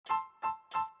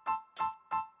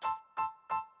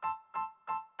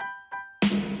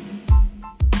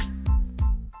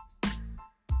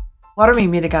Warami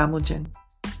Miragamujan.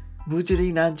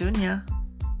 Vujuri na Junya.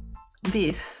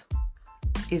 This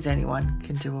is Anyone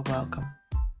Can Do a Welcome.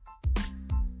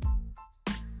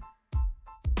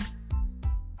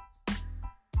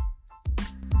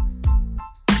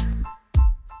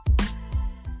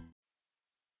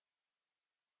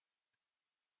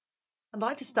 I'd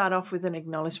like to start off with an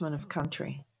acknowledgement of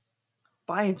country.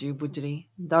 Bayaju Bujri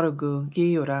Dharug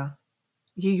Yiyura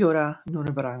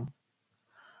Dhalang.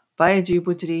 Bayaju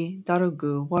Bujri Dharug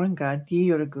Ngurra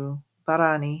Yiyura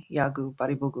Barani Yagu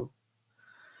Baribugu.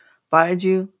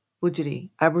 Bayaju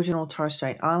Bujri Aboriginal Torres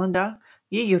Strait Islander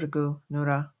Yiyura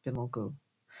Nura Bimulgu.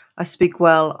 I speak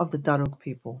well of the Dharug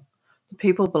people, the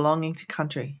people belonging to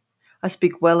country. I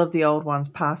speak well of the old ones,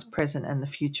 past, present, and the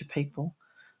future people.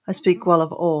 I speak well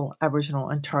of all Aboriginal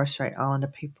and Torres Strait Islander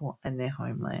people and their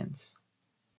homelands.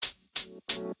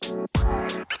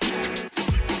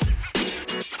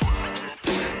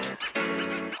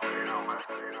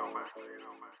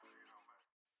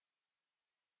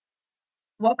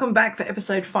 Welcome back for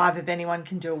episode 5 of Anyone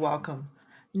Can Do a Welcome.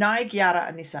 Nai Giara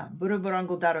Anissa,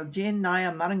 Buruburangal Dharug Jin,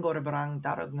 Naya Marangorabarang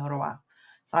Dharug Ngurra.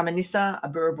 So I'm Anissa, a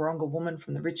Buruburangal woman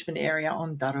from the Richmond area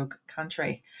on Dharug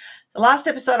country. The last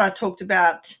episode I talked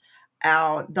about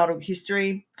our Dharug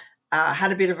history,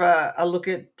 had a bit of a look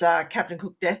at Captain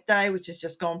Cook Death Day, which has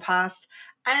just gone past,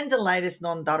 and the latest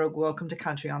non-Dharug welcome to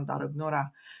country on Dharug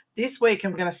Ngurra. This week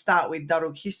I'm going to start with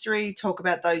Dharug history, talk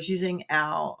about those using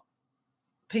our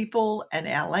people and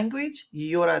our language,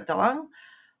 Yiyura Dhalang,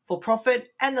 for profit,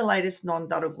 and the latest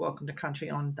non-Dharug welcome to country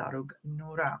on Dharug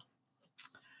Ngurra.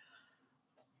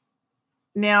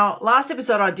 Now, last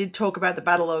episode I did talk about the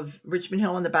Battle of Richmond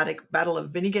Hill and the Battle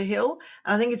of Vinegar Hill,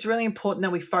 and I think it's really important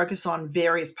that we focus on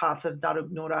various parts of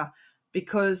Dharug Ngurra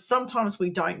because sometimes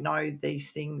we don't know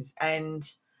these things, and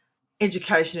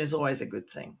education is always a good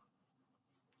thing.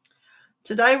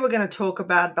 Today we're going to talk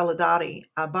about Baladari,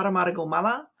 Baramaragal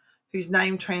Mala, whose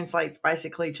name translates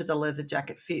basically to the leather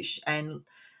jacket fish. And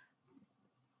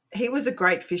he was a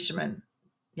great fisherman,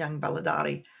 young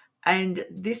Baladari. And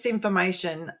this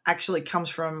information actually comes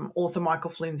from author Michael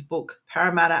Flynn's book,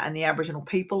 Parramatta and the Aboriginal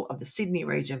People of the Sydney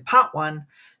Region, Part 1,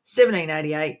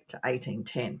 1788 to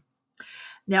 1810.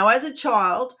 Now, as a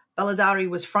child, Baladari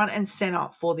was front and centre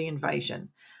for the invasion.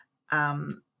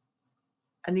 And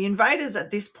the invaders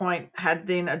at this point had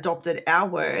then adopted our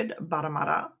word,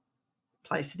 Parramatta,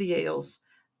 place of the eels,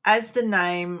 as the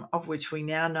name of which we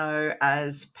now know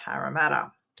as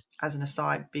Parramatta. As an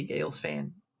aside, big Eels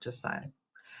fan, just saying.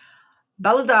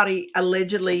 Baladari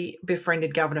allegedly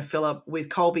befriended Governor Phillip with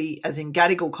Colby, as in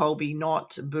Gadigal Colby,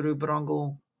 not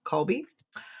Buruburangal Colby,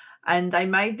 and they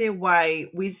made their way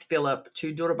with Phillip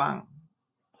to Durabang,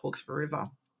 Hawkesbury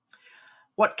River.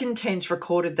 Watkins Tench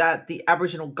recorded that the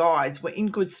Aboriginal guides were in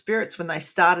good spirits when they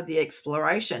started the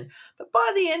exploration, but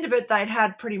by the end of it, they'd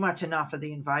had pretty much enough of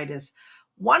the invaders.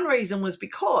 One reason was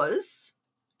because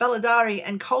Baladari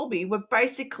and Colby were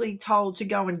basically told to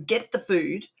go and get the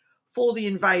food for the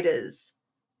invaders,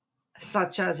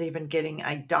 such as even getting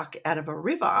a duck out of a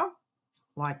river.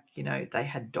 Like, they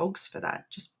had dogs for that,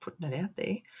 just putting it out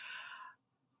there.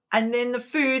 And then the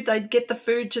food, they'd get the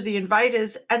food to the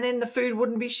invaders, and then the food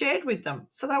wouldn't be shared with them.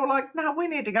 So they were like, no, we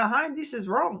need to go home. This is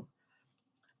wrong.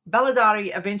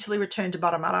 Baladari eventually returned to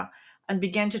Parramatta and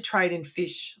began to trade in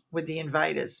fish with the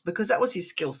invaders because that was his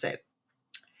skill set.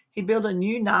 He built a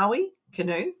new Nawi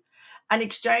canoe and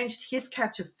exchanged his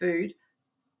catch of food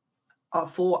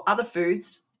for other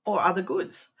foods or other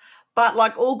goods. But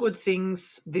like all good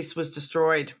things, this was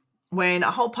destroyed when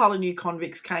a whole pile of new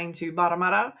convicts came to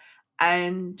Parramatta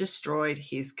and destroyed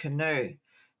his canoe.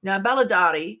 Now,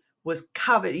 Baladari was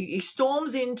covered. He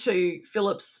storms into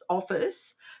Phillip's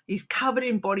office. He's covered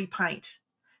in body paint.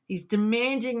 He's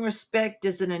demanding respect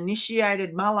as an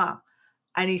initiated mullah,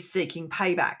 and he's seeking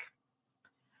payback.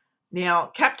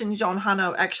 Now, Captain John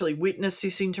Hunter actually witnessed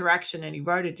this interaction, and he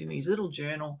wrote it in his little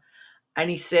journal, and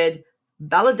he said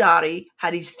Baladari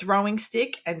had his throwing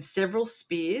stick and several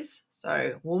spears,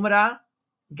 so Wumara,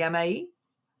 Gamai.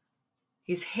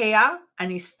 His hair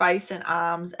and his face and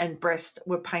arms and breast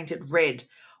were painted red,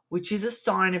 which is a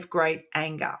sign of great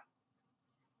anger.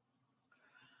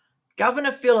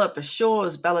 Governor Phillip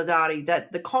assures Baladari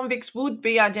that the convicts would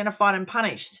be identified and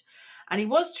punished, and he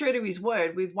was true to his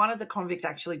word, with one of the convicts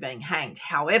actually being hanged.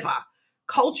 However,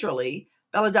 culturally,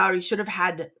 Baladari should have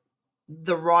had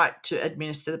the right to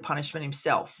administer the punishment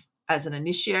himself as an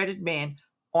initiated man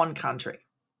on country.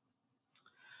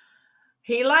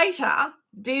 He later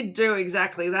did do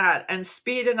exactly that and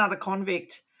speared another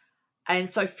convict,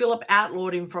 and so Phillip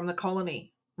outlawed him from the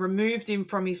colony, removed him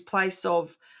from his place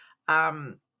of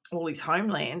his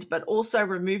homeland, but also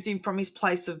removed him from his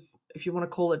place of if you want to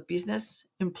call it business,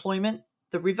 employment,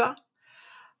 the river.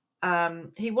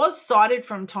 He was sighted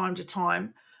from time to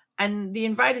time, and the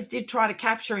invaders did try to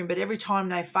capture him, but every time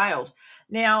they failed.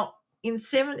 Now, in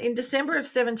December of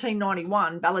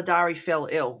 1791, Baladari fell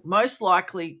ill, most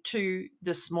likely to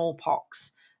the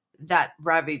smallpox that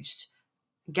ravaged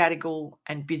Gadigal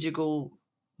and Bijigal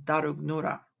Dharug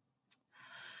Ngurra.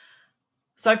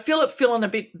 So Philip, feeling a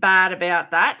bit bad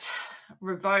about that,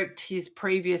 revoked his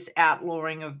previous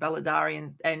outlawing of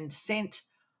Baladari and sent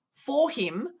for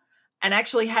him and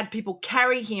actually had people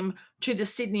carry him to the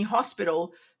Sydney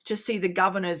hospital to see the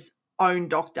governor's own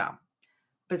doctor.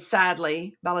 But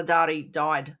sadly, Baladari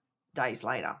died days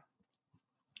later.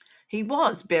 He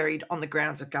was buried on the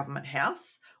grounds of Government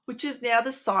House, which is now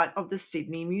the site of the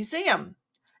Sydney Museum,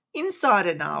 inside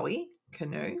a Nawi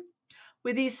canoe,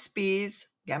 with his spears,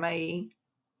 gamai,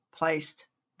 placed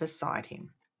beside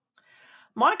him.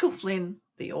 Michael Flynn,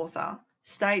 the author,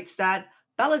 states that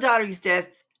Baladari's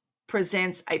death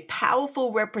presents a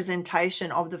powerful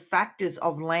representation of the factors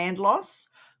of land loss,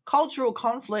 cultural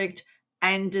conflict,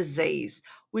 and disease,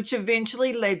 which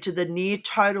eventually led to the near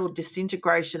total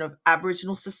disintegration of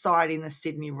Aboriginal society in the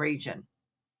Sydney region.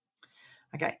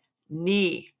 Okay,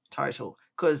 near total,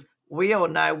 because we all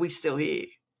know we're still here.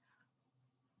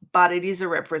 But it is a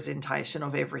representation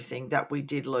of everything that we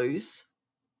did lose,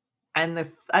 and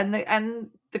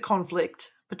the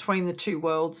conflict between the two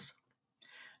worlds,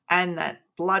 and that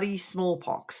bloody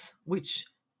smallpox which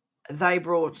they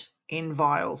brought in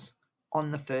vials on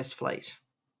the First Fleet.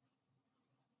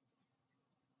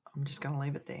 I'm just going to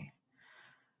leave it there.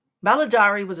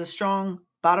 Baladari was a strong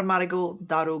Baramadigal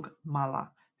Dharug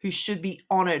Mala who should be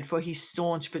honoured for his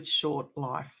staunch but short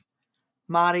life.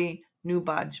 Mari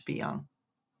Nubaj Biang.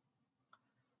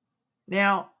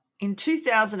 Now, in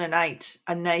 2008,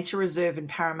 a nature reserve in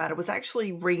Parramatta was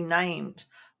actually renamed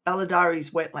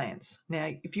Baladari's Wetlands.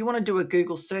 Now, if you want to do a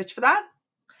Google search for that,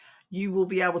 you will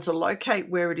be able to locate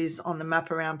where it is on the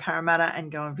map around Parramatta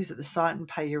and go and visit the site and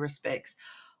pay your respects.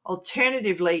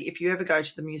 Alternatively, if you ever go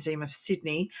to the Museum of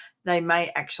Sydney, they may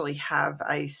actually have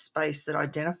a space that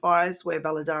identifies where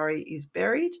Baladari is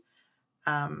buried.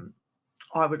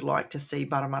 I would like to see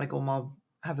Baramadigal Mob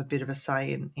have a bit of a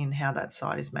say in how that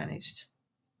site is managed.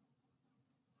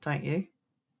 Don't you?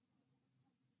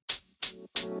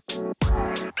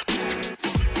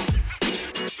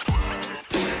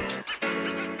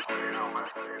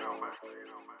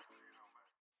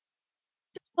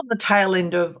 Just on the tail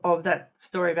end of that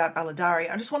story about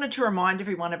Baladari, I just wanted to remind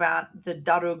everyone about the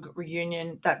Dharug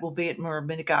reunion that will be at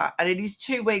Murrumbidgee, and it is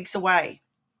 2 weeks away.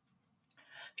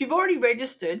 If you've already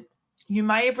registered, you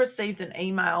may have received an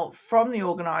email from the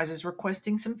organisers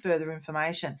requesting some further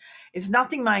information. It's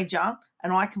nothing major,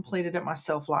 and I completed it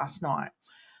myself last night.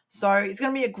 So it's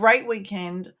going to be a great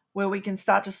weekend where we can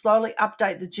start to slowly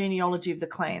update the genealogy of the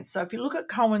clans. So if you look at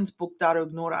Cohen's book,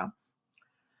 Dharug Ngurra,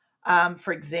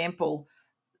 for example,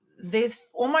 there's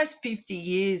almost 50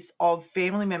 years of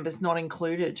family members not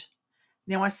included.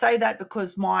 Now, I say that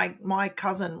because my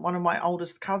cousin, one of my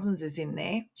oldest cousins, is in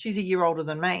there. She's a year older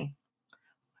than me.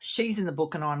 She's in the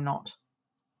book and I'm not.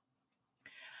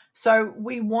 So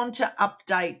we want to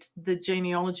update the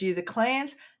genealogy of the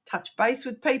clans, touch base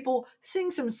with people,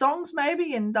 sing some songs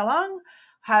maybe in Dhalang,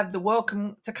 have the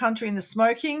Welcome to Country and the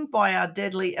Smoking by our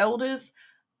deadly elders,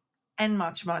 and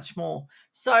much, much more.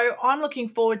 So I'm looking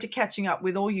forward to catching up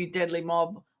with all you deadly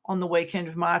mob on the weekend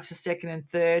of March the 2nd and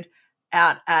 3rd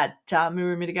out at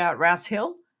Murrumbidgee at Rouse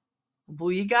Hill.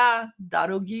 Buyiga,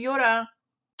 Dharug Yiyura.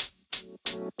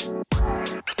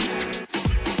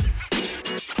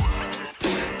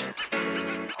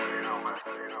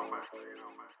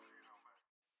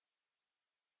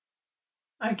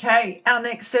 Okay, our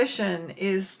next session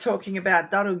is talking about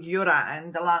Dharug Yiyura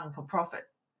and Dhalang for profit.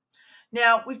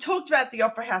 Now, we've talked about the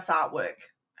Opera House artwork,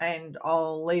 and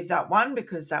I'll leave that one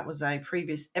because that was a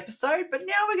previous episode. But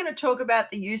now we're going to talk about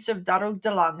the use of Dharug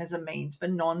Dhalang as a means for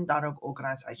non-Dharug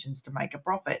organisations to make a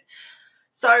profit.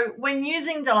 So when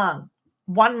using Dhalang,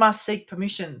 one must seek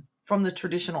permission from the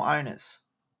traditional owners.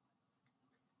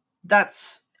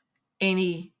 That's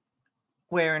anywhere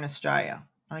in Australia,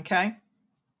 okay?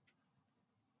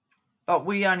 But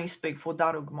we only speak for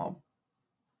Dharug mob.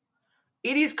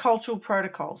 It is cultural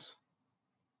protocols.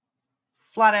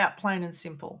 Flat out, plain and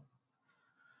simple.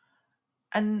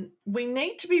 And we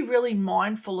need to be really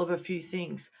mindful of a few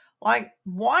things. Like,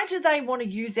 why do they want to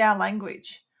use our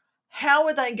language? How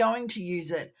are they going to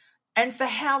use it? And for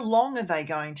how long are they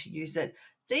going to use it?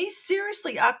 These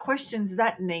seriously are questions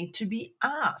that need to be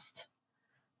asked.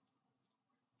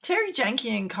 Terry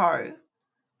Janke & Co.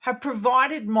 have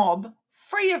provided mob,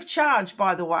 free of charge,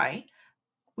 by the way,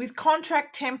 with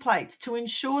contract templates to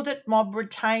ensure that mob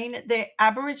retain their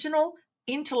Aboriginal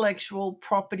intellectual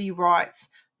property rights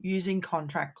using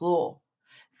contract law.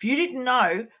 If you didn't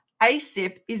know,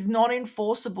 ASIP is not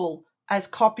enforceable as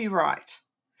copyright,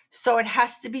 so it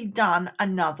has to be done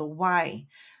another way.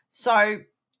 So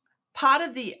part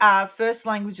of the First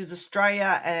Languages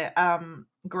Australia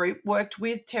group worked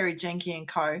with Terry Jenke and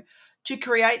co. to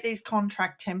create these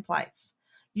contract templates.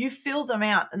 You fill them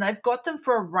out and they've got them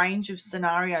for a range of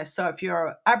scenarios. So if you're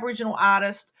an Aboriginal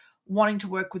artist wanting to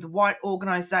work with a white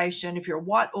organisation, if you're a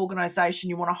white organisation,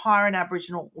 you want to hire an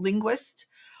Aboriginal linguist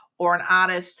or an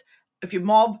artist. If you're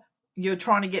mob, you're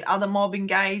trying to get other mob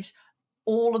engaged,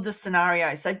 all of the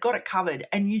scenarios, they've got it covered.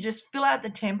 And you just fill out the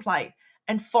template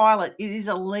and file it. It is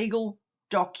a legal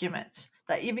document.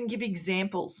 They even give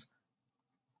examples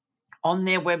on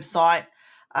their website.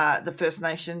 The First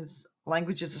Nations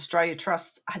Languages Australia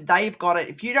Trust, they've got it.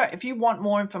 If you want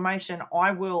more information,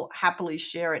 I will happily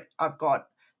share it. I've got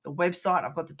the website,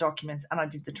 I've got the documents, and I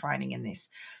did the training in this.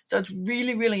 So it's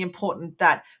really, really important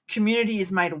that community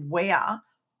is made aware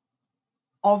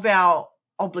of our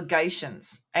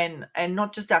obligations and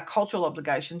not just our cultural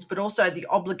obligations, but also the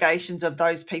obligations of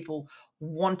those people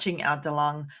wanting our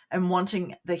Dhalang and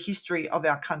wanting the history of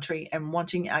our country and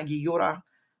wanting our Yiyura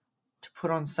to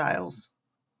put on sales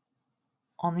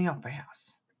on the Opera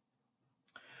House.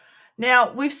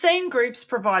 Now, we've seen groups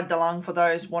provide Dhalang for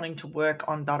those wanting to work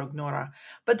on Dharug Ngurra,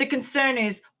 but the concern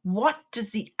is, what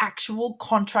does the actual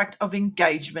contract of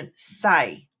engagement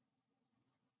say?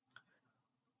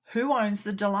 Who owns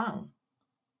the Dhalang?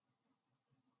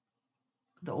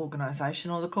 The organisation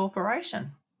or the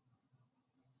corporation,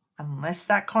 unless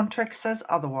that contract says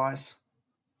otherwise.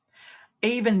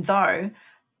 Even though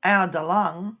our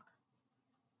Dhalang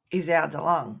is our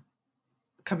Dhalang,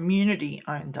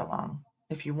 community-owned Dhalang,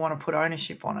 if you want to put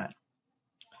ownership on it.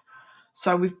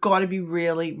 So we've got to be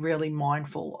really, really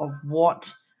mindful of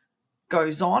what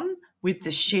goes on with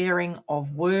the sharing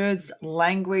of words,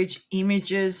 language,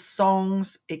 images,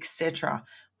 songs, etc.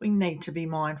 We need to be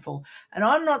mindful. And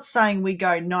I'm not saying we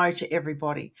go no to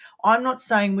everybody. I'm not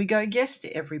saying we go yes to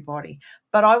everybody.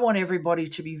 But I want everybody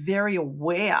to be very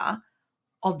aware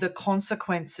of the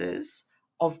consequences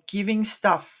of giving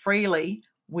stuff freely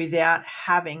without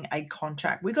having a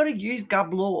contract. We've got to use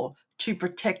Gub law to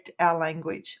protect our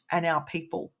language and our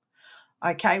people.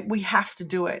 Okay, we have to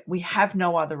do it. We have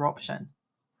no other option.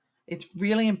 It's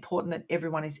really important that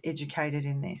everyone is educated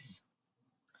in this.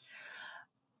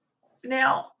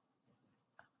 Now,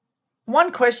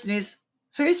 one question is,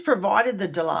 who's provided the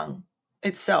Dhalang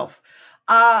itself?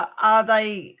 Are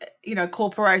they,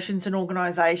 corporations and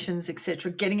organisations,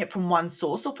 etc., getting it from one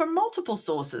source or from multiple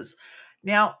sources?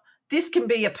 Now, this can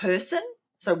be a person,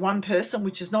 so one person,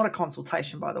 which is not a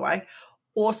consultation, by the way,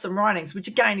 or some writings, which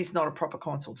again is not a proper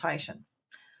consultation.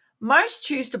 Most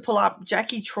choose to pull up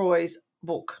Jackie Troy's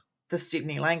book, The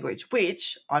Sydney Language,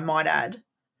 which, I might add,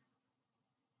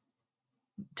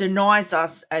 denies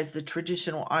us as the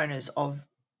traditional owners of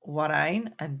Warami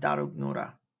and Dharug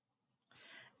Ngurra.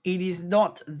 It is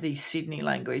not the Sydney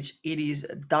language, it is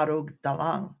Dharug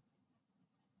Dhalang.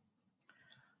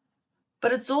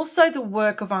 But it's also the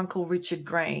work of Uncle Richard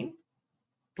Green,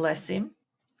 bless him,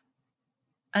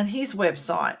 and his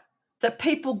website that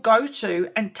people go to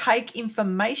and take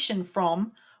information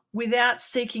from without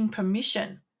seeking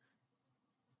permission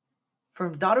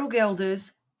from Dharug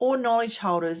elders or knowledge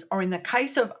holders, or in the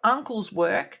case of Uncle's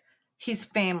work, his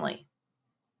family.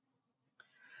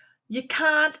 You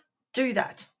can't do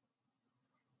that.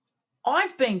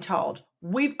 I've been told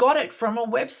we've got it from a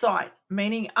website,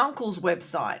 meaning Uncle's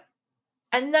website.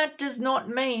 And that does not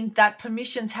mean that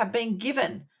permissions have been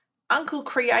given. Uncle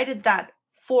created that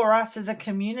for us as a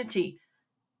community.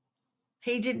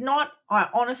 He did not, I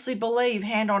honestly believe,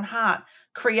 hand on heart,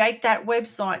 create that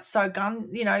website so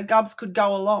Gubs could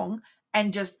go along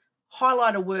and just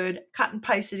highlight a word, cut and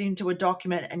paste it into a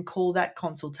document and call that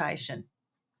consultation.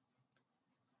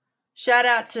 Shout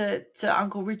out to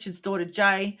Uncle Richard's daughter,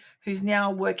 Jay, who's now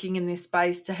working in this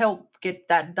space to help get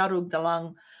that Dharug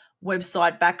Dhalang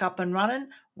website back up and running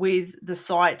with the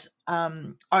site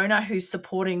owner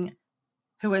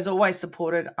who has always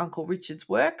supported Uncle Richard's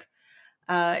work.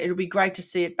 It'll be great to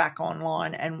see it back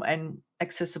online and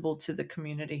accessible to the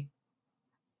community.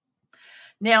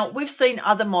 Now, we've seen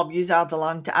other mob use our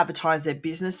Dhalang to advertise their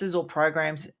businesses or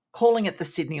programs, calling it the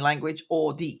Sydney language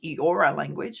or the Eora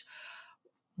language.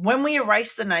 When we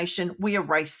erase the nation, we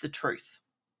erase the truth.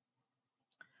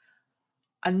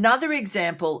 Another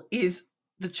example is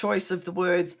the choice of the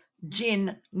words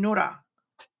Jin Nura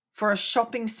for a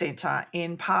shopping centre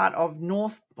in part of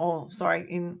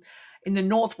in the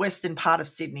northwestern part of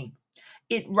Sydney.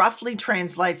 it roughly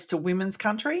translates to women's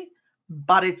country,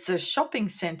 but it's a shopping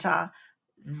centre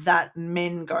that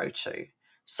men go to.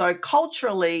 So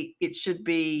culturally, it should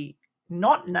be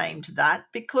not named that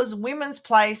because women's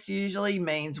place usually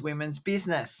means women's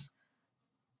business.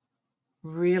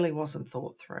 Really wasn't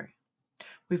thought through.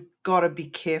 We've got to be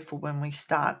careful when we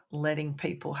start letting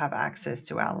people have access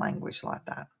to our language like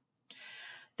that.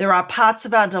 There are parts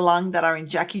of our Dhalang that are in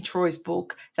Jackie Troy's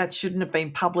book that shouldn't have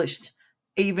been published,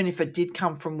 even if it did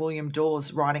come from William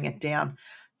Dawes writing it down.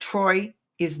 Troy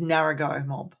is Narragaow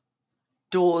mob.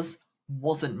 Dawes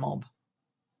wasn't mob.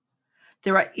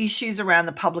 There are issues around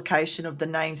the publication of the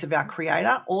names of our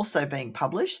creator also being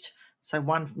published. So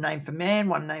one name for man,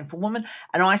 one name for woman.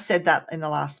 And I said that in the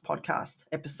last podcast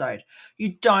episode.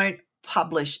 You don't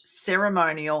publish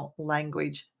ceremonial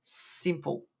language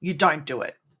simple. You don't do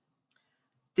it.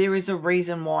 There is a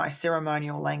reason why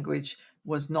ceremonial language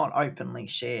was not openly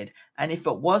shared. And if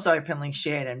it was openly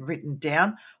shared and written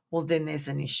down, well, then there's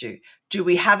an issue. Do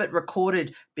we have it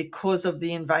recorded because of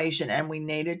the invasion and we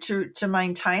needed to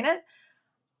maintain it?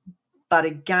 But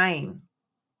again,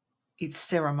 it's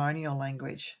ceremonial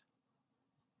language.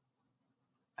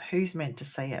 Who's meant to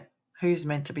see it? Who's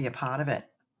meant to be a part of it?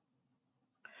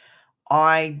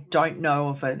 I don't know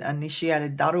of an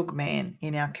initiated Dharug man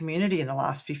in our community in the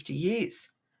last 50 years.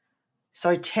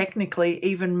 So technically,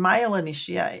 even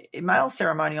male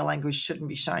ceremonial language shouldn't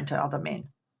be shown to other men.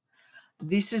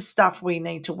 This is stuff we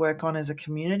need to work on as a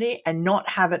community and not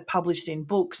have it published in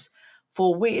books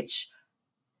for which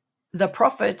the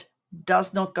profit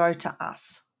does not go to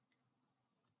us.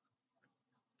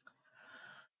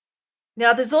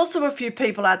 Now, there's also a few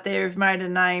people out there who've made a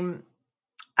name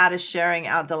out of sharing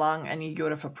our Dhalang and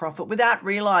Yiyura for profit without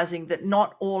realising that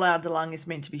not all our Dhalang is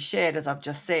meant to be shared, as I've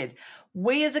just said.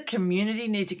 We as a community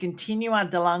need to continue our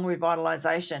Dhalang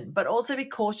revitalisation, but also be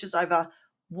cautious over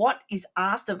what is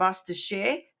asked of us to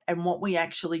share and what we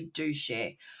actually do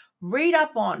share. Read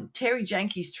up on Terry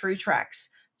Jenke's True Tracks.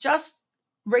 Just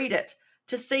read it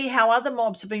to see how other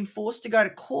mobs have been forced to go to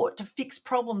court to fix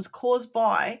problems caused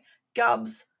by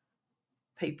gubs,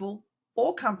 people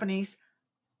or companies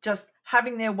just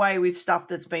having their way with stuff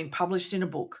that's been published in a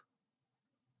book.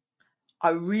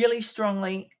 I really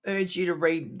strongly urge you to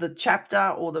read the chapter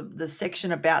or the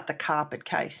section about the carpet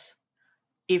case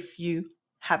if you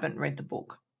haven't read the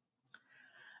book.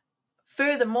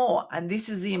 Furthermore, and this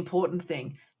is the important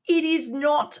thing, it is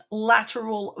not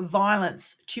lateral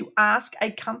violence to ask a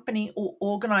company or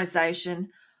organisation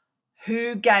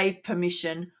who gave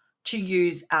permission to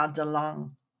use our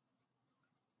Dhalang.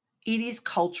 It is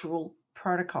cultural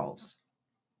protocols.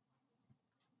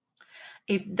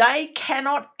 If they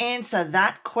cannot answer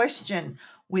that question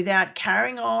without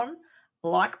carrying on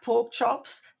like pork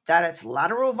chops, that it's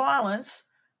lateral violence,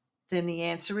 then the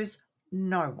answer is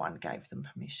no one gave them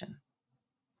permission.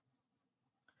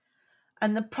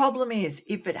 And the problem is,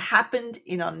 if it happened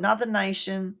in another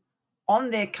nation on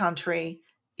their country,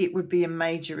 it would be a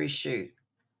major issue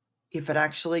if it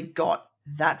actually got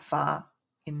that far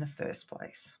in the first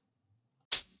place.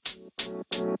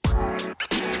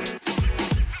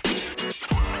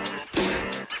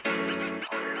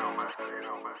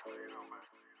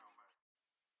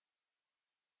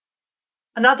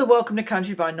 Another Welcome to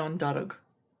Country by non-Dharug.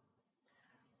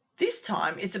 This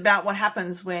time it's about what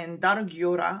happens when Dharug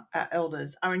Yiyura, our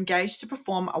elders, are engaged to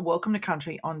perform a Welcome to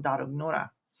Country on Dharug Ngurra.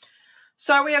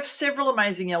 So we have several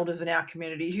amazing elders in our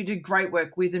community who do great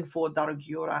work with and for Dharug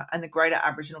Yiyura and the greater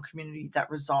Aboriginal community that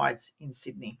resides in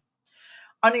Sydney.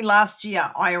 Only last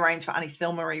year, I arranged for Auntie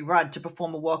Thelma Marie Rudd to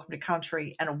perform a Welcome to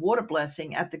Country and a water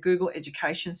blessing at the Google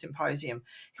Education Symposium.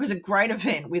 It was a great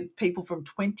event with people from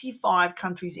 25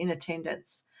 countries in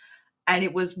attendance, and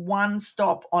it was one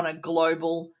stop on a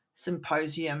global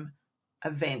symposium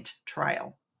event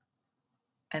trail.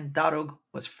 And Dharug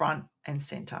was front and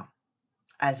centre,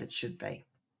 as it should be.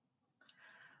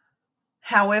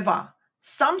 However,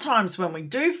 sometimes when we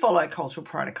do follow cultural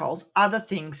protocols, other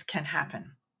things can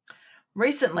happen.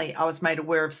 Recently, I was made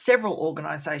aware of several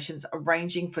organisations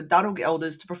arranging for Dharug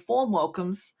elders to perform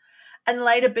welcomes and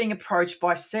later being approached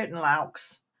by certain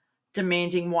lauks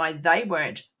demanding why they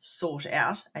weren't sought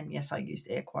out, and yes, I used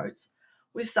air quotes,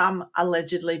 with some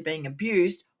allegedly being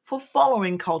abused for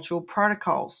following cultural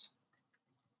protocols.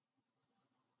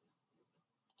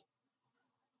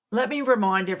 Let me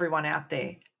remind everyone out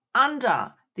there,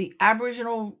 under the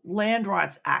Aboriginal Land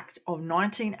Rights Act of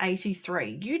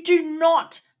 1983, you do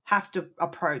not have to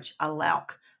approach a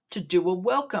lauk to do a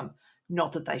welcome.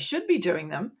 Not that they should be doing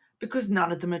them, because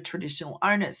none of them are traditional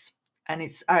owners, and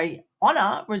it's an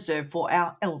honour reserved for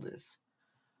our elders.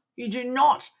 You do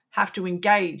not have to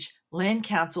engage land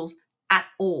councils at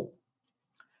all.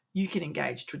 You can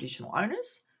engage traditional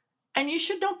owners, and you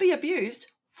should not be abused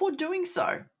for doing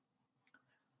so.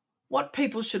 What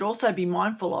people should also be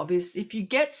mindful of is if you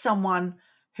get someone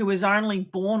who is only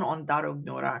born on Dharug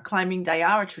Ngurra claiming they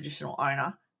are a traditional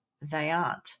owner, they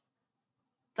aren't.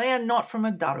 They are not from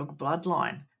a Dharug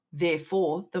bloodline.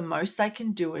 Therefore, the most they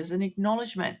can do is an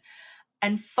acknowledgement.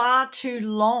 And far too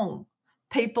long,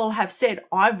 people have said,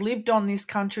 I've lived on this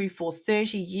country for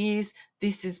 30 years.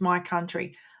 This is my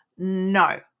country.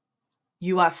 No,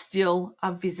 you are still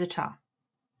a visitor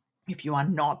if you are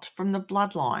not from the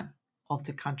bloodline of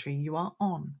the country you are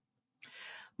on.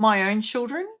 My own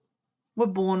children were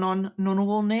born on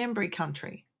Ngunnawal Ngambri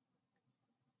country.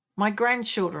 My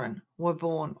grandchildren were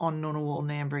born on Ngunnawal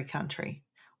Ngambri country.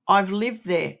 I've lived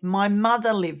there. My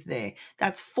mother lived there.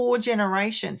 That's 4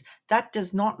 generations. That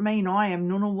does not mean I am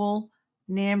Ngunnawal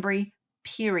Ngambri,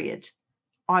 period.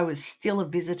 I was still a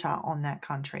visitor on that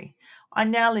country. I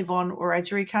now live on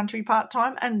Wiradjuri country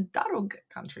part-time and Dharug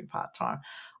country part-time.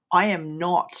 I am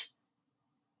not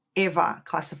ever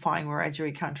classifying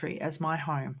Wiradjuri country as my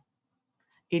home.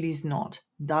 It is not.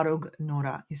 Dharug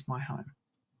Ngurra is my home.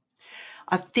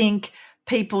 I think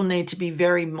people need to be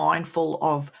very mindful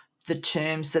of the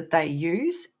terms that they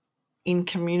use in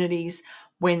communities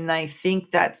when they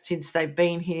think that since they've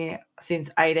been here since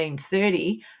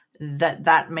 1830,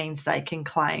 that means they can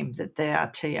claim that they are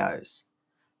TOs.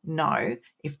 No,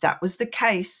 if that was the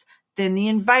case, then the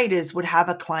invaders would have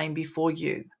a claim before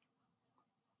you.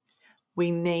 We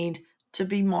need to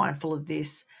be mindful of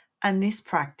this, and this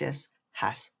practice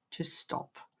has to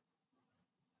stop.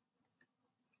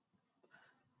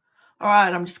 All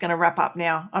right, I'm just going to wrap up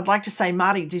now. I'd like to say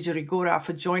Mari Dijurigura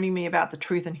for joining me about the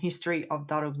truth and history of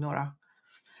Dharug Ngurra.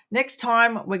 Next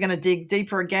time, we're going to dig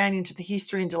deeper again into the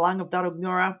history and Dhalang of Dharug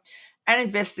Ngurra and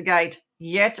investigate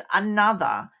yet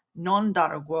another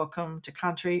non-Dharug welcome to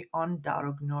country on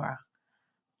Dharug Ngurra.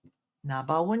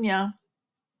 Nabawunya.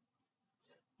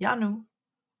 Yanu.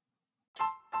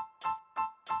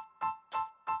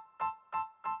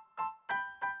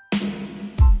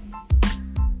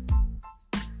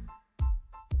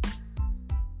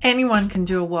 Anyone Can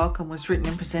Do a Welcome was written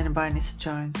and presented by Anissa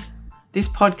Jones. This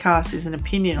podcast is an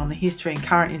opinion on the history and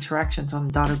current interactions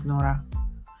on Dharug Ngurra.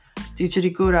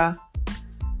 Dijurigura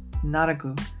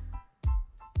Naragu.